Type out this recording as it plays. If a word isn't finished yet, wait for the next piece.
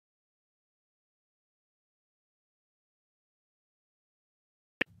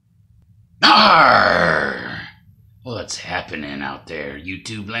Arr! What's happening out there,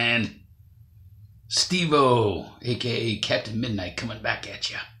 YouTube land? Steve-O, aka Captain Midnight, coming back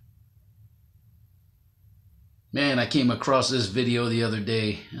at ya. Man, I came across this video the other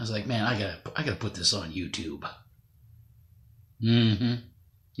day. I was like, man, I gotta put this on YouTube.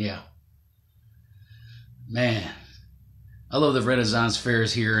 Yeah. Man, I love the Renaissance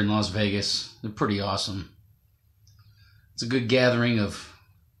fairs here in Las Vegas. They're pretty awesome. It's a good gathering of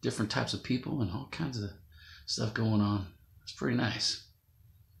different types of people and all kinds of stuff going on. It's pretty nice.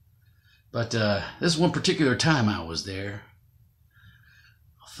 But this one particular time I was there,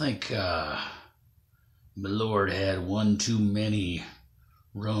 I think my Lord had one too many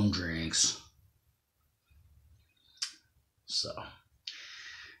rum drinks. So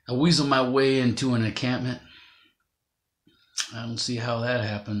I weaseled my way into an encampment. I don't see how that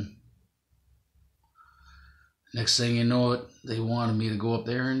happened. Next thing you know it, they wanted me to go up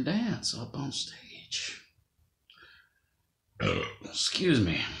there and dance up on stage. Excuse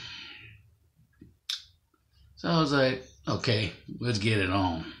me. So I was like, okay, let's get it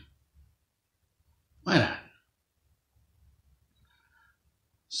on. Why not?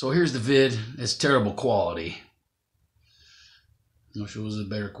 So here's the vid. It's terrible quality. I wish it was a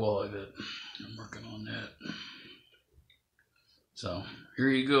better quality, but I'm working on that. So here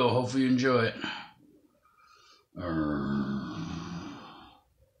you go. Hopefully you enjoy it.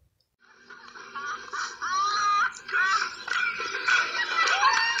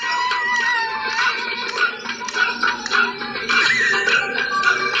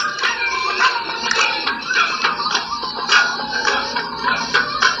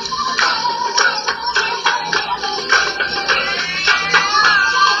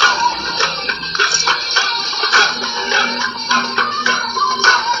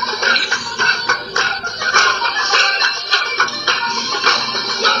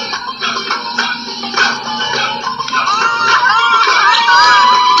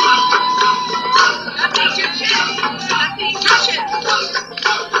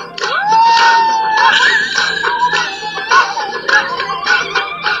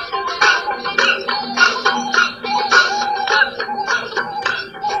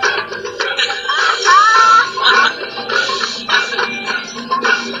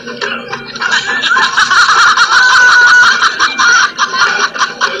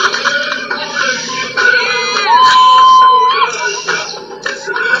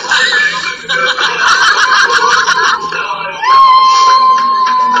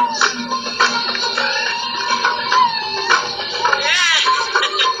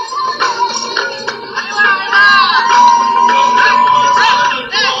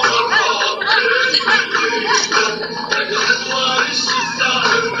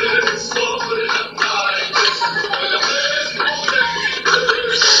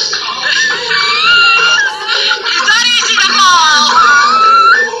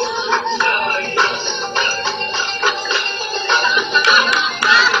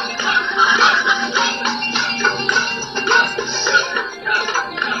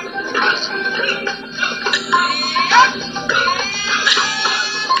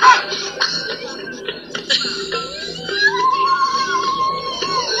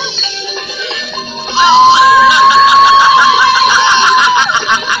 Oh!